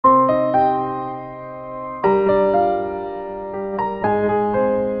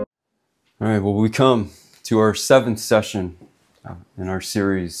right, well, we come to our 7th session in our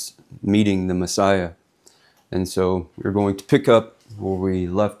series, Meeting the Messiah. And so we're going to pick up where we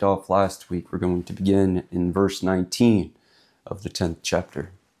left off last week. We're going to begin in verse 19 of the 10th chapter.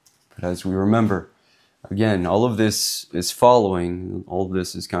 But as we remember, again, all of this is following, all of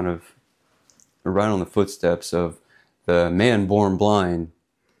this is kind of right on the footsteps of the man born blind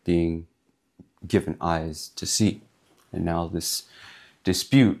being given eyes to see. And now this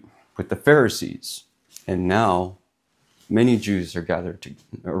dispute with the Pharisees. And now many Jews are gathered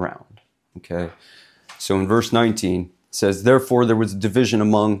around. Okay. So in verse 19, it says, therefore there was a division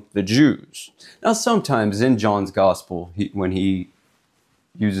among the Jews. Now sometimes in John's gospel, when he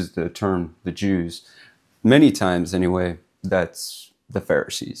uses the term the Jews, many times anyway, that's the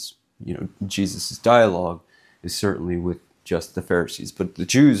Pharisees. You know, Jesus' dialogue is certainly with just the Pharisees, but the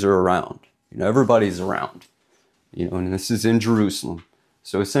Jews are around. You know, everybody's around. You know, and this is in Jerusalem.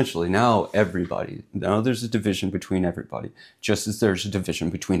 So essentially now there's a division between everybody, just as there's a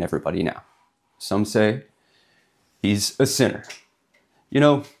division between everybody now. Some say he's a sinner. You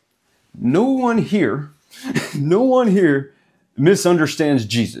know, no one here misunderstands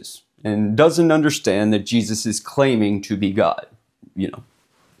Jesus and doesn't understand that Jesus is claiming to be God. You know,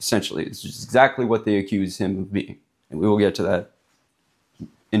 essentially, it's just exactly what they accuse him of being. And we will get to that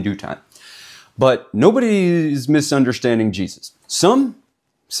in due time. But nobody is misunderstanding Jesus. Some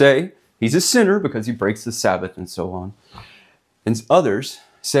say he's a sinner because he breaks the Sabbath and so on. And others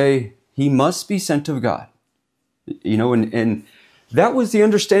say he must be sent of God. You know, and that was the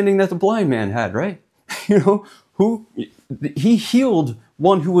understanding that the blind man had, right? You know, he healed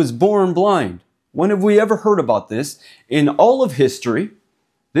one who was born blind. When have we ever heard about this? In all of history,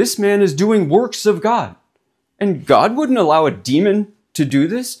 this man is doing works of God. And God wouldn't allow a demon to do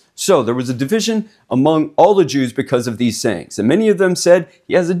this. So there was a division among all the Jews because of these sayings. And many of them said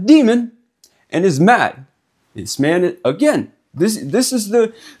he has a demon and is mad. This man, again, these are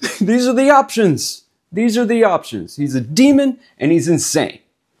the options. These are the options. He's a demon and he's insane.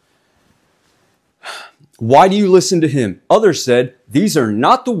 Why do you listen to him? Others said, these are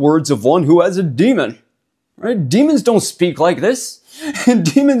not the words of one who has a demon. Right? Demons don't speak like this. And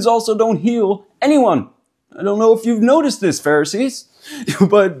demons also don't heal anyone. I don't know if you've noticed this, Pharisees,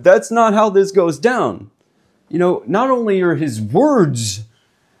 but that's not how this goes down. You know, not only are his words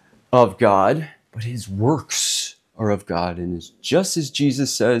of God, but his works are of God. And it's just as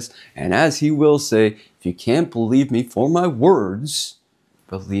Jesus says, and as he will say, if you can't believe me for my words,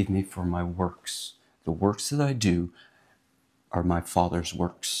 believe me for my works. The works that I do are my Father's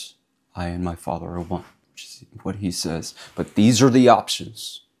works. I and my Father are one, which is what he says. But these are the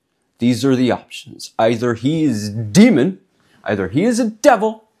options. These are the options. Either he is a demon, either he is a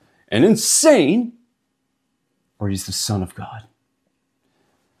devil and insane, or he's the Son of God.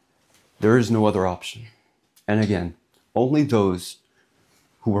 There is no other option. And again, only those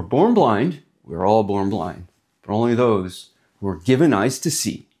who were born blind, we're all born blind, but only those who were given eyes to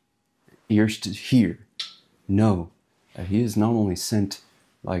see, ears to hear, know that he is not only sent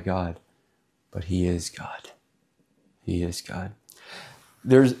by God, but he is God. He is God.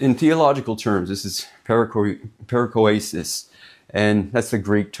 There's, in theological terms, this is perichoresis, and that's the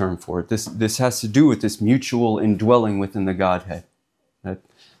Greek term for it. This has to do with this mutual indwelling within the Godhead. That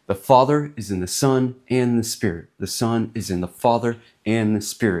the Father is in the Son and the Spirit. The Son is in the Father and the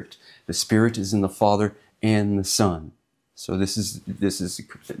Spirit. The Spirit is in the Father and the Son. So this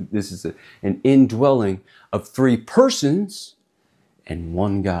is an indwelling of 3 persons and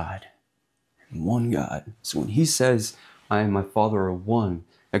one God. And one God. So when he says, I and my Father are one,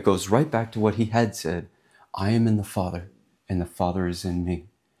 that goes right back to what he had said. I am in the Father, and the Father is in me.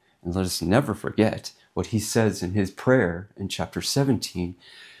 And let us never forget what he says in his prayer in chapter 17.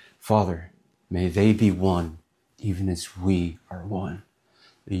 Father, may they be one, even as we are one.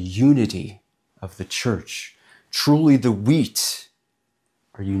 The unity of the church. Truly the wheat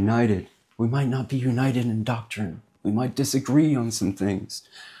are united. We might not be united in doctrine. We might disagree on some things.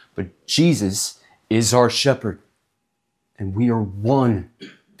 But Jesus is our shepherd. And we are one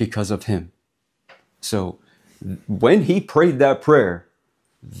because of him. So when he prayed that prayer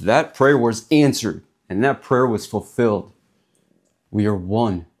was answered and that prayer was fulfilled. We are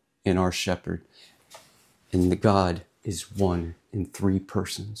one in our shepherd. And the God is one in 3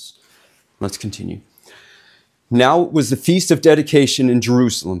 persons. Let's continue. Now it was the feast of dedication in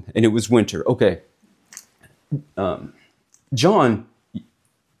Jerusalem, and it was winter. Okay. John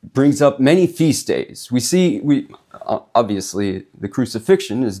brings up many feast days. Obviously the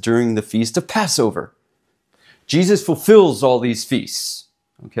crucifixion is during the feast of Passover. Jesus fulfills all these feasts.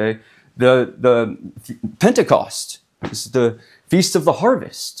 Okay, the Pentecost is the feast of the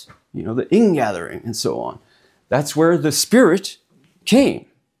harvest. the ingathering and so on. That's where the Spirit came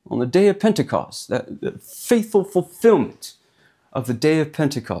on the day of Pentecost, the faithful fulfillment of the day of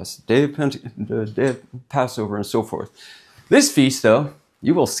Pentecost, the day of Passover and so forth. This feast, though,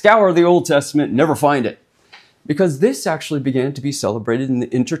 you will scour the Old Testament and never find it, because this actually began to be celebrated in the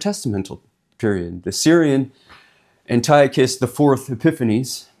intertestamental period. The Syrian Antiochus IV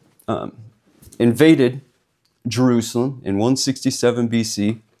Epiphanes invaded Jerusalem in 167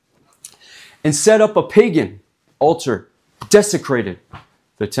 BC and set up a pagan altar, desecrated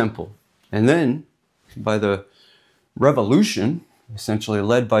the temple. And then, by the revolution, essentially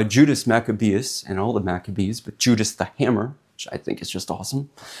led by Judas Maccabeus and all the Maccabees, but Judas the Hammer, which I think is just awesome,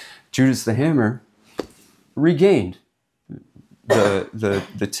 Judas the Hammer regained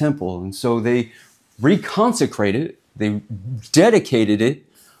the temple. And so they reconsecrated it, they dedicated it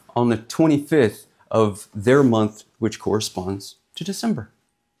on the 25th of their month, which corresponds to December.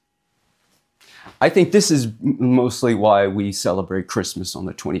 I think this is mostly why we celebrate Christmas on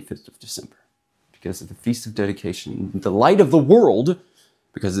the 25th of December, because of the Feast of Dedication, the light of the world,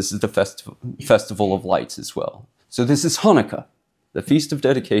 because this is the festival of lights as well. So this is Hanukkah. The Feast of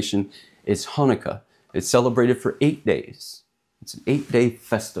Dedication is Hanukkah. It's celebrated for 8 days. It's an 8-day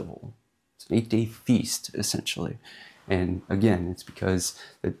festival. It's an 8-day feast, essentially. And again, it's because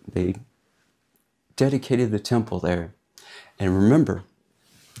they dedicated the temple there. And remember,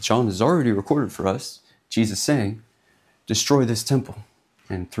 John has already recorded for us, Jesus saying, destroy this temple.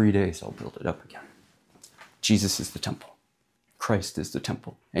 In 3 days, I'll build it up again. Jesus is the temple. Christ is the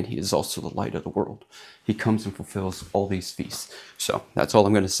temple. And he is also the light of the world. He comes and fulfills all these feasts. So that's all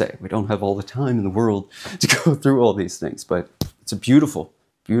I'm going to say. We don't have all the time in the world to go through all these things. But it's a beautiful,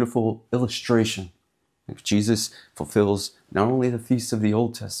 beautiful illustration. Jesus fulfills not only the feasts of the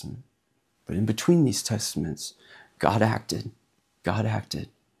Old Testament, but in between these testaments, God acted. God acted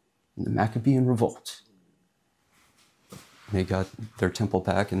in the Maccabean revolt. They got their temple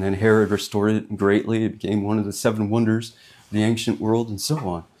back, and then Herod restored it greatly. It became one of the 7 wonders of the ancient world, and so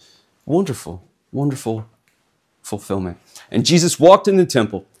on. Wonderful, wonderful fulfillment. And Jesus walked in the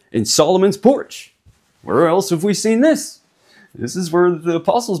temple in Solomon's porch. Where else have we seen this? This is where the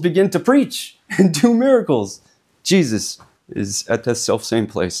apostles begin to preach and do miracles. Jesus is at that self-same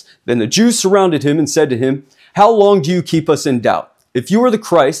place. Then the Jews surrounded him and said to him, how long do you keep us in doubt? If you are the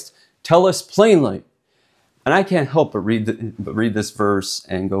Christ, tell us plainly. And I can't help but read this verse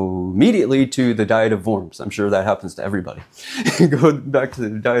and go immediately to the Diet of Worms. I'm sure that happens to everybody. Go back to the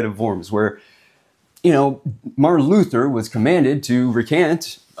Diet of Worms, where, Martin Luther was commanded to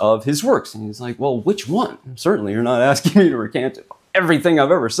recant of his works. And he's like, well, which one? Certainly you're not asking me to recant everything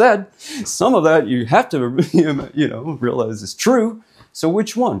I've ever said. Some of that you have to, realize is true. So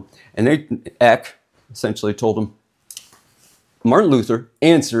which one? And Eck essentially told him, Martin Luther,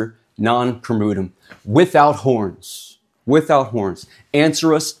 answer non primudum, without horns, without horns.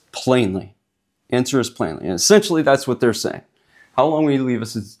 Answer us plainly. Answer us plainly. And essentially that's what they're saying. How long will you leave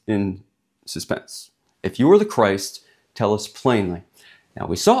us in suspense? If you are the Christ, tell us plainly. Now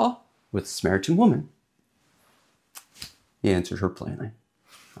we saw with the Samaritan woman, he answered her plainly.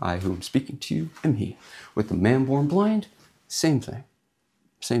 I who am speaking to you am he. With the man born blind, same thing.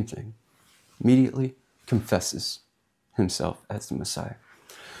 Same thing. Immediately confesses himself as the Messiah.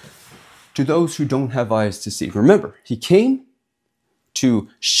 To those who don't have eyes to see. Remember, he came to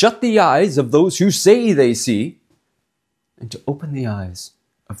shut the eyes of those who say they see and to open the eyes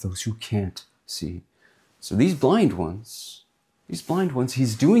of those who can't see. So these blind ones,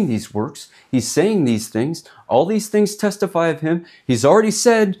 he's doing these works. He's saying these things. All these things testify of him. He's already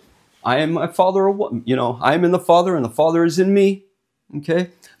said, I am my Father, I am in the Father and the Father is in me. Okay?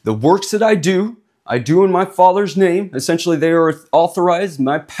 The works that I do in my Father's name. Essentially, they are authorized.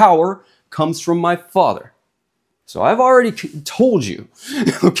 My power comes from my Father. So I've already told you,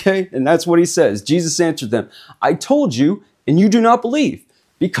 okay? And that's what he says. Jesus answered them, I told you, and you do not believe,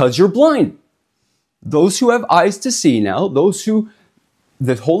 because you're blind. Those who have eyes to see now, those who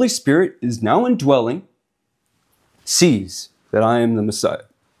the Holy Spirit is now indwelling, sees that I am the Messiah.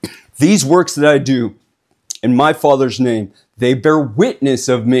 These works that I do in my Father's name, they bear witness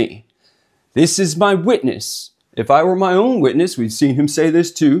of me. This is my witness. If I were my own witness, we've seen him say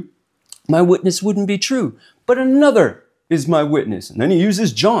this too, my witness wouldn't be true. But another is my witness. And then he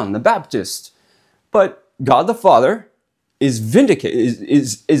uses John the Baptist. But God the Father is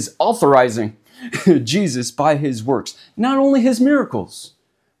authorizing Jesus by his works. Not only his miracles,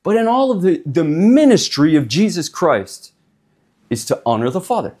 but in all of the ministry of Jesus Christ is to honor the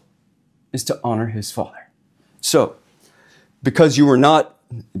Father, is to honor his Father. So, because you are not,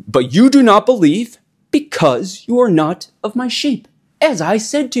 but you do not believe because you are not of my sheep. as I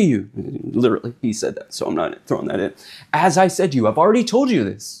said to you. Literally, he said that, so I'm not throwing that in. As I said to you, I've already told you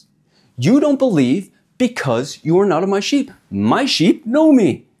this. You don't believe because you are not of my sheep. My sheep know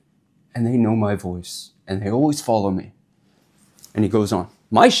me, and they know my voice, and they always follow me. And he goes on,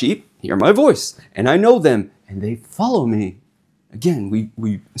 my sheep hear my voice, and I know them, and they follow me. Again,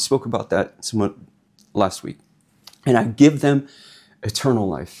 we spoke about that somewhat last week. And I give them eternal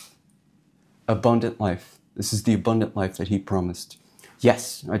life, abundant life. This is the abundant life that he promised.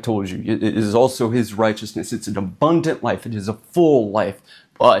 Yes, I told you, it is also his righteousness. It's an abundant life. It is a full life,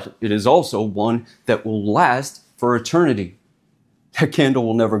 but it is also one that will last for eternity. That candle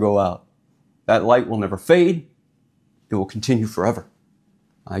will never go out. That light will never fade. It will continue forever.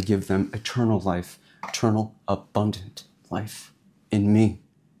 I give them eternal life, eternal abundant life in me,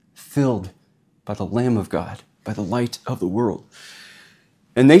 filled by the Lamb of God, by the light of the world.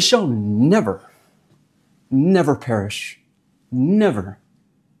 And they shall never, never perish. Never.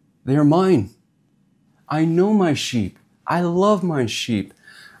 They are mine. I know my sheep. I love my sheep.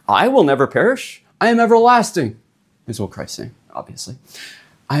 I will never perish. I am everlasting, is what Christ is saying, obviously.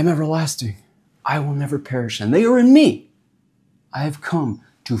 I am everlasting. I will never perish. And they are in me. I have come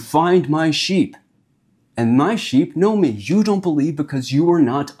to find my sheep. And my sheep know me. You don't believe because you are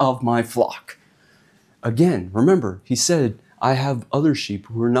not of my flock. Again, remember, he said, I have other sheep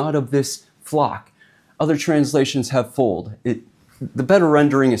who are not of this flock. Other translations have fold. The better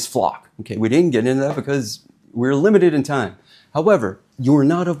rendering is flock. Okay, we didn't get into that because we're limited in time. However, you are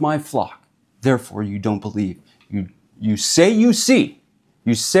not of my flock. Therefore, you don't believe. You say you see.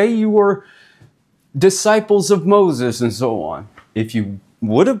 You say you are disciples of Moses and so on. If you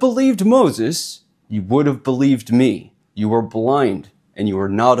would have believed Moses, you would have believed me. You are blind and you are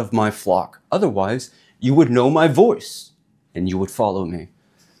not of my flock. Otherwise, you would know my voice and you would follow me.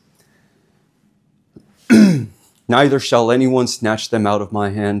 Neither shall anyone snatch them out of my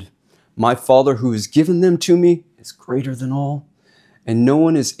hand. My Father who has given them to me is greater than all, and no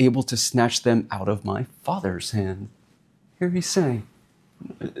one is able to snatch them out of my Father's hand. Here he's saying,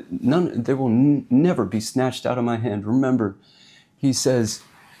 they will never be snatched out of my hand. Remember, he says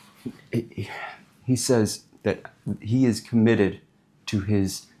that he is committed to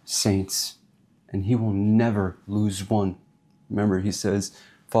his saints, and he will never lose one. Remember, he says,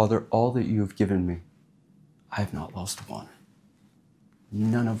 Father, all that you have given me, I have not lost one.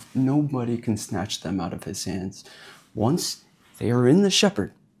 Nobody can snatch them out of his hands. Once they are in the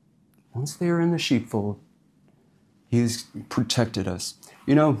shepherd, once they are in the sheepfold, he has protected us.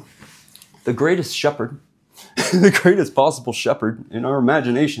 You know, the greatest shepherd, the greatest possible shepherd in our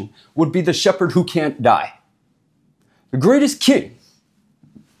imagination would be the shepherd who can't die. The greatest king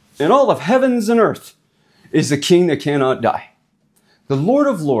in all of heavens and earth is the king that cannot die. The Lord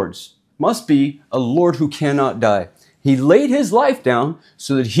of Lords must be a Lord who cannot die. He laid his life down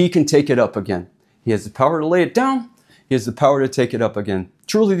so that he can take it up again. He has the power to lay it down. He has the power to take it up again.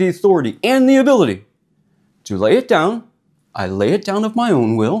 Truly the authority and the ability to lay it down. I lay it down of my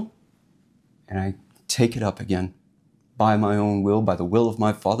own will, and I take it up again by my own will, by the will of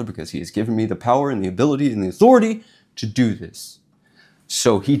my Father, because he has given me the power and the ability and the authority to do this.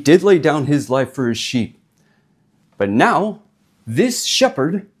 So he did lay down his life for his sheep. But now, this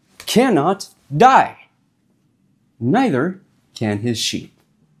shepherd cannot die. Neither can his sheep.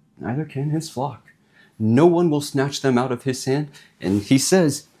 Neither can his flock. No one will snatch them out of his hand. And he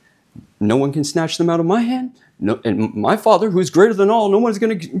says, no one can snatch them out of my hand. No, and my Father, who is greater than all, no one is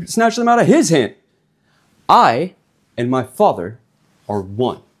going to snatch them out of his hand. I and my Father are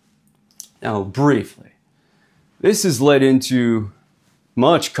one. Now, briefly, this has led into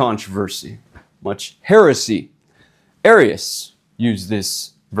much controversy, much heresy. Arius used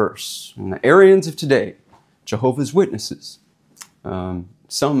this verse. And the Arians of today, Jehovah's Witnesses,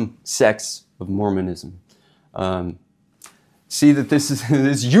 some sects of Mormonism, see that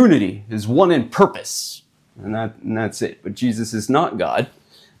this unity is one in purpose, and that's it. But Jesus is not God.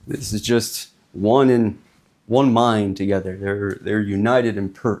 This is just one mind together. They're united in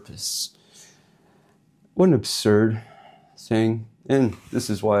purpose. What an absurd thing. And this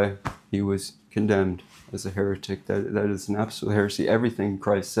is why he was condemned as a heretic. That is an absolute heresy. Everything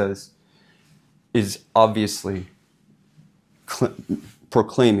Christ says is obviously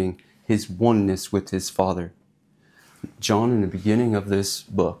proclaiming his oneness with his Father. John, in the beginning of this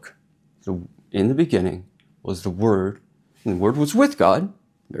book, in the beginning was the Word, and the Word was with God.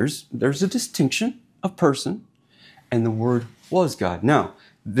 There's a distinction of person, and the Word was God. Now,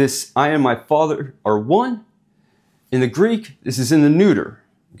 this I and my Father are one. In the Greek, this is in the neuter.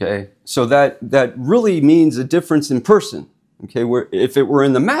 Okay, so that really means a difference in person. Okay, where if it were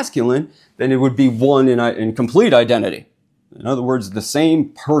in the masculine, then it would be one in complete identity. In other words, the same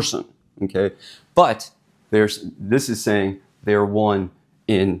person. Okay, but this is saying they're one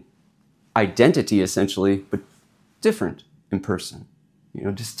in identity, essentially, but different in person.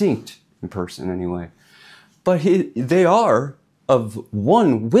 Distinct in person anyway. But they are of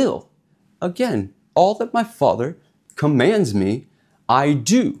one will. Again, all that my Father commands me, I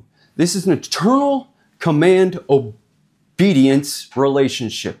do. This is an eternal command obedience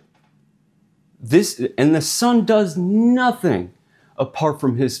relationship. And the Son does nothing apart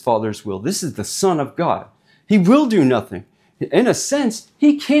from his Father's will. This is the Son of God. He will do nothing. In a sense,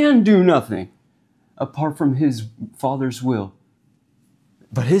 he can do nothing apart from his Father's will.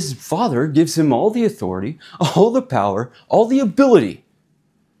 But his Father gives him all the authority, all the power, all the ability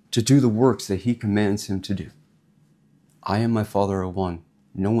to do the works that he commands him to do. I and my Father are one.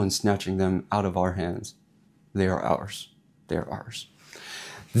 No one's snatching them out of our hands. They are ours. They are ours.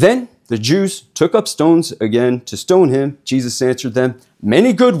 Then the Jews took up stones again to stone him. Jesus answered them,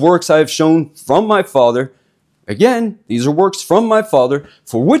 "Many good works I have shown from my Father." Again, these are works from my Father.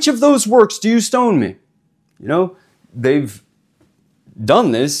 "For which of those works do you stone me?" They've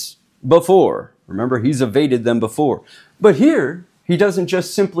done this before. Remember, he's evaded them before. But here, he doesn't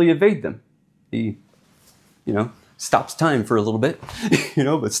just simply evade them. He, stops time for a little bit,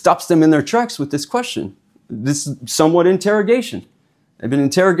 but stops them in their tracks with this question. This somewhat interrogation. They've been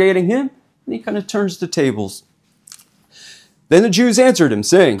interrogating him, and he kind of turns the tables. Then the Jews answered him,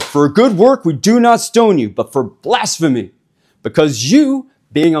 saying, "For a good work we do not stone you, but for blasphemy, because you,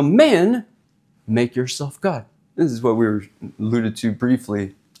 being a man, make yourself God." This is what we alluded to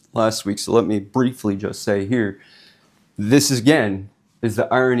briefly last week, so let me briefly just say here, this again is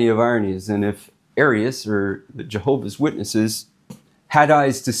the irony of ironies, and if Arius or the Jehovah's Witnesses had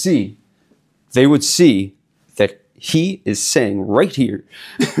eyes to see, they would see that he is saying right here,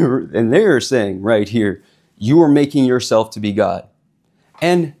 and they are saying right here, you are making yourself to be God.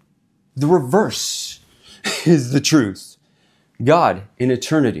 And the reverse is the truth. God, in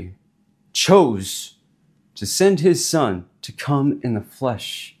eternity, chose to send his Son to come in the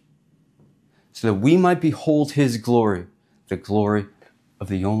flesh so that we might behold his glory, the glory of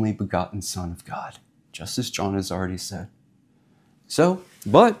the only begotten Son of God, just as John has already said.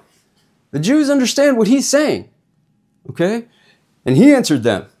 But the Jews understand what he's saying, okay? And he answered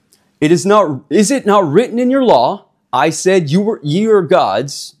them, is it not written in your law, I said ye are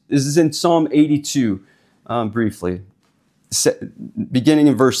gods? This is in Psalm 82, briefly. Beginning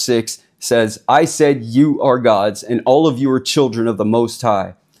in verse 6, says, I said you are gods, and all of you are children of the Most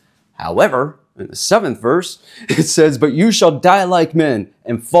High. However, in the 7th verse, it says, but you shall die like men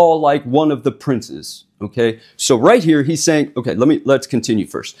and fall like one of the princes. Okay, so right here he's saying, okay, let's continue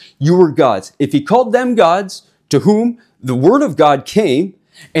first. You were gods. If he called them gods, to whom the word of God came,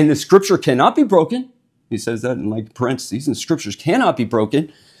 and the scripture cannot be broken, he says that in like parentheses, and scriptures cannot be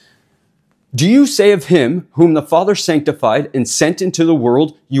broken. Do you say of him whom the Father sanctified and sent into the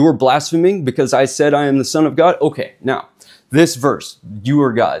world, you are blaspheming because I said I am the Son of God? Okay, now, this verse, you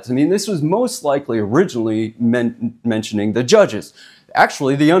are gods. I mean, this was most likely originally mentioning the judges.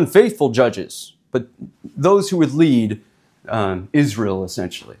 Actually, the unfaithful judges, but those who would lead Israel,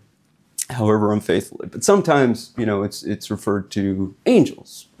 essentially, however unfaithfully. But sometimes, it's referred to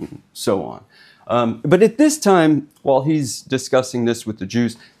angels, and so on. But at this time, while he's discussing this with the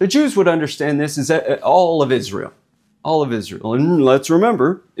Jews would understand this as all of Israel. All of Israel. And let's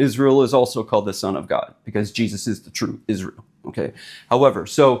remember, Israel is also called the Son of God because Jesus is the true Israel. Okay. However,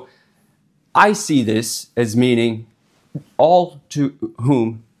 so I see this as meaning all to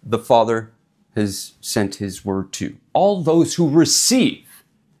whom the Father has sent his word to. All those who receive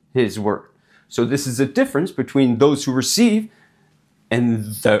his word. So this is a difference between those who receive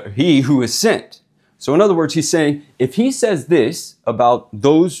and he who is sent. So in other words, he's saying, if he says this about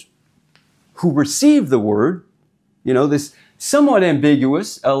those who receive the word, this somewhat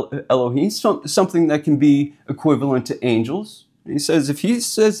ambiguous Elohim, something that can be equivalent to angels. He says, if he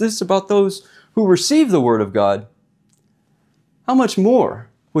says this about those who receive the word of God, how much more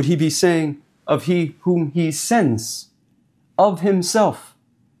would he be saying of he whom he sends, of himself?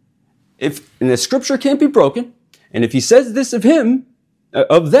 And the scripture can't be broken, and if he says this of him,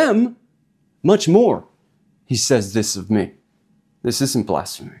 of them, much more he says this of me. This isn't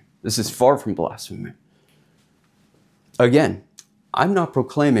blasphemy. This is far from blasphemy. Again, I'm not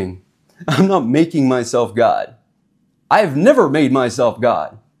making myself God. I have never made myself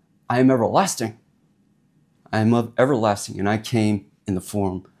God. I am everlasting. I am everlasting, and I came in the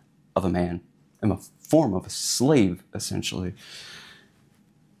form of a man. I'm a form of a slave, essentially.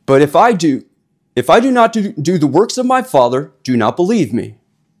 But if I do not do the works of my Father, do not believe me.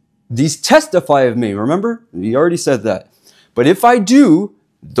 These testify of me. Remember? He already said that. But if I do,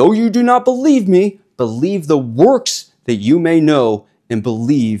 though you do not believe me, believe the works that you may know, and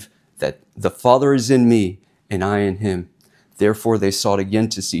believe that the Father is in me and I in him. Therefore they sought again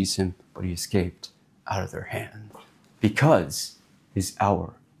to seize him, but he escaped out of their hand, because his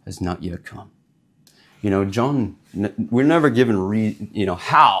hour has not yet come. John, we're never given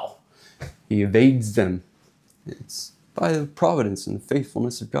how he evades them. It's by the providence and the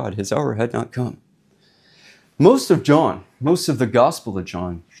faithfulness of God. His hour had not come. Most of the Gospel of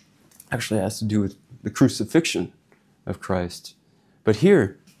John actually has to do with the crucifixion of Christ. But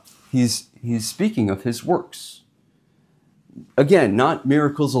here, he's speaking of his works. Again, not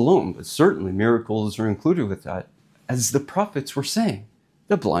miracles alone, but certainly miracles are included with that. As the prophets were saying,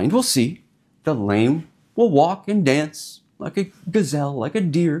 the blind will see, the lame will walk and dance like a gazelle, like a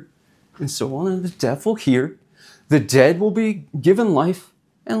deer, and so on, and the deaf will hear. The dead will be given life,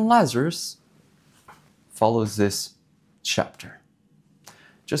 and Lazarus follows this chapter,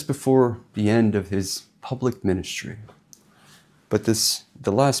 just before the end of his public ministry. But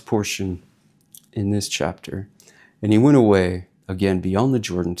the last portion in this chapter, and he went away again beyond the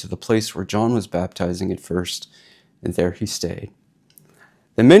Jordan to the place where John was baptizing at first, and there he stayed.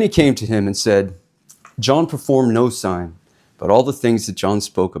 Then many came to him and said, John performed no sign, but all the things that John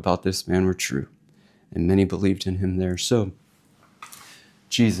spoke about this man were true, and many believed in him there. So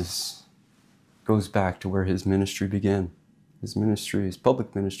Jesus goes back to where his ministry began. His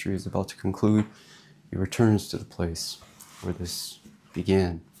public ministry is about to conclude. He returns to the place where this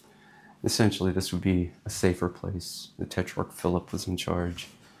began. Essentially, this would be a safer place. The Tetrarch Philip was in charge,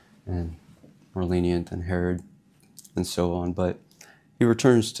 and more lenient than Herod, and so on. But he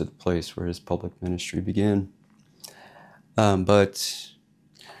returns to the place where his public ministry began. But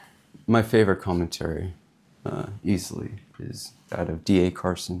my favorite commentary, easily, is that of D.A.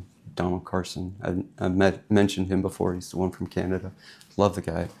 Carson, Donald Carson. I've mentioned him before. He's the one from Canada. Love the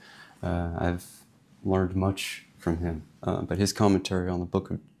guy. I've learned much from him. But his commentary on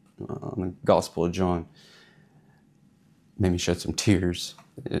on the Gospel of John made me shed some tears.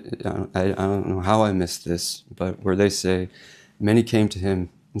 I don't know how I missed this, but where they say, many came to him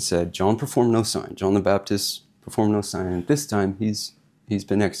and said, John performed no sign. John the Baptist performed no sign. And this time he's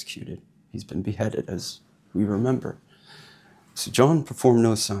been executed. He's been beheaded, as we remember. So John performed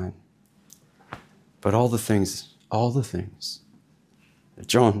no sign. But all the things that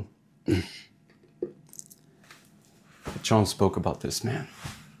John spoke about this man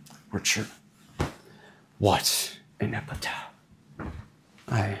were true. What an epitaph.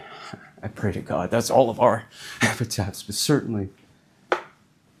 I pray to God, that's all of our epitaphs, but certainly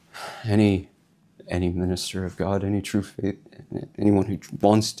any minister of God, any true faith, anyone who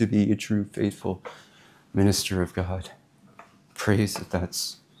wants to be a true, faithful minister of God, prays that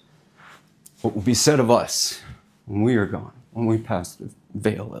that's what will be said of us when we are gone, when we pass the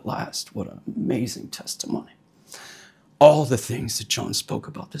veil at last. What an amazing testimony. All the things that John spoke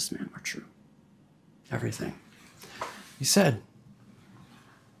about this man were true. Everything. He said,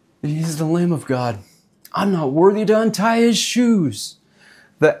 he's the Lamb of God. I'm not worthy to untie his shoes.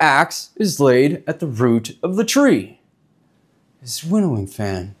 The axe is laid at the root of the tree. His winnowing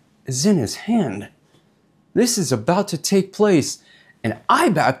fan is in his hand. This is about to take place, and I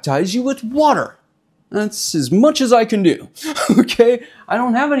baptize you with water. That's as much as I can do, okay? I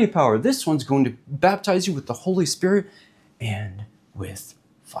don't have any power. This one's going to baptize you with the Holy Spirit and with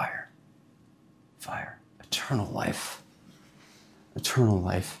fire. Fire. Eternal life. Eternal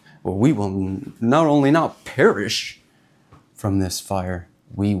life. Well, we will not only not perish from this fire,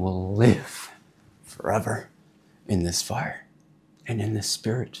 we will live forever in this fire and in this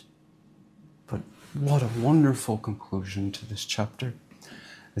Spirit. But what a wonderful conclusion to this chapter.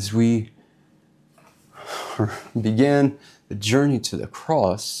 As we began the journey to the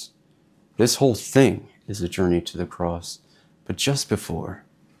cross, this whole thing is a journey to the cross. But just before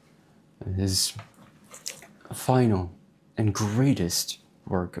his final and greatest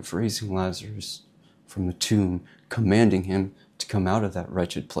work of raising Lazarus from the tomb, commanding him to come out of that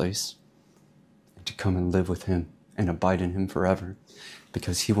wretched place and to come and live with him and abide in him forever,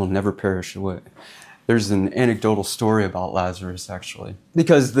 because he will never perish away. There's an anecdotal story about Lazarus, actually,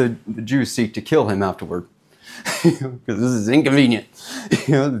 because the Jews seek to kill him afterward, because this is inconvenient.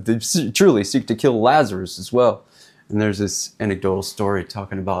 They truly seek to kill Lazarus as well. And there's this anecdotal story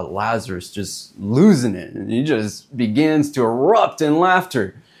talking about Lazarus just losing it, and he just begins to erupt in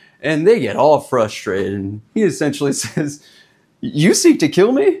laughter, and they get all frustrated, and he essentially says, "You seek to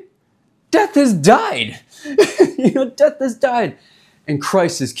kill me? Death has died." Death has died, and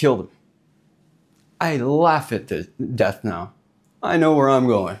Christ has killed him. I laugh at the death now. I know where I'm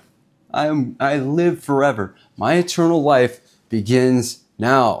going. I live forever. My eternal life begins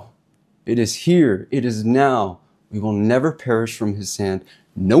now. It is here. It is now. We will never perish from his hand.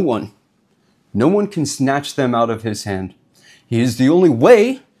 No one can snatch them out of his hand. He is the only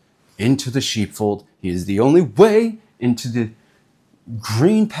way into the sheepfold. He is the only way into the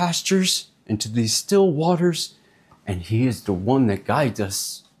green pastures, into these still waters. And he is the one that guides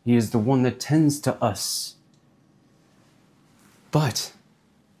us. He is the one that tends to us. But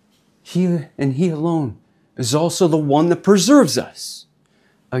he and he alone is also the one that preserves us.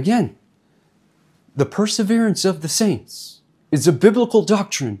 Again, the perseverance of the saints is a biblical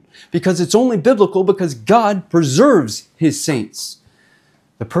doctrine because it's only biblical because God preserves his saints.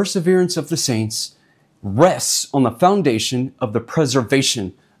 The perseverance of the saints rests on the foundation of the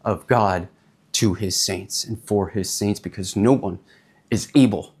preservation of God to his saints and for his saints, because no one is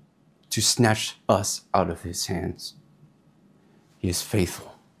able to snatch us out of his hands. He is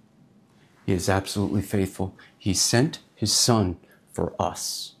faithful. He is absolutely faithful. He sent his Son for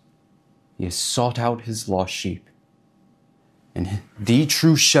us. He has sought out his lost sheep. And the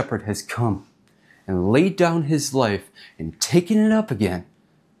true shepherd has come and laid down his life and taken it up again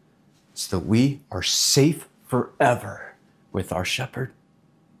so that we are safe forever with our shepherd,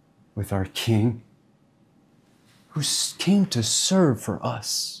 with our King, who came to serve for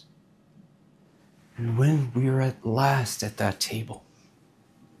us. And when we are at last at that table,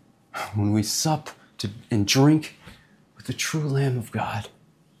 when we sup and drink with the true Lamb of God,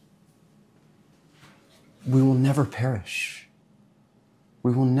 we will never perish.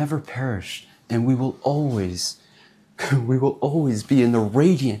 We will never perish, and we will always be in the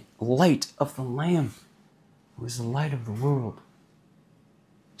radiant light of the Lamb, who is the light of the world.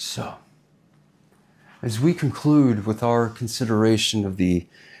 So, as we conclude with our consideration of the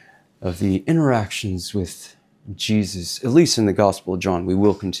interactions with Jesus, at least in the Gospel of John, we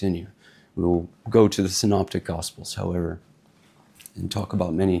will continue. We will go to the Synoptic Gospels, however, and talk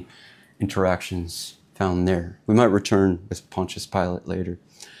about many interactions found there. We might return with Pontius Pilate later,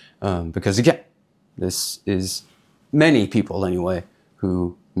 because again, this is many people anyway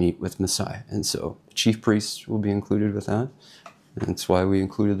who meet with Messiah, and so chief priests will be included with that. And that's why we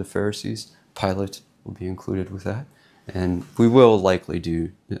included the Pharisees. Pilate will be included with that, and we will likely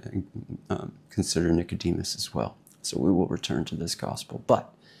do consider Nicodemus as well. So we will return to this gospel,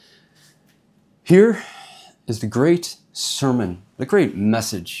 but here is the great sermon, the great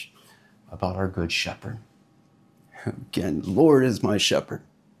message about our good shepherd. Again, Lord is my shepherd.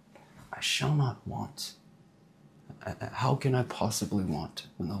 I shall not want. How can I possibly want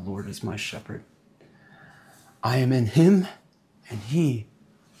when the Lord is my shepherd? I am in him and he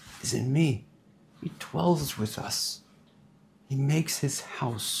is in me. He dwells with us. He makes his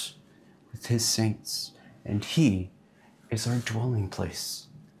house with his saints, and he is our dwelling place.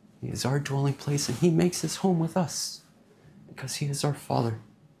 He is our dwelling place, and he makes his home with us because he is our Father.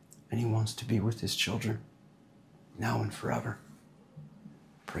 And he wants to be with his children now and forever.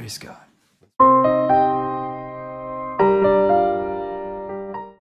 Praise God.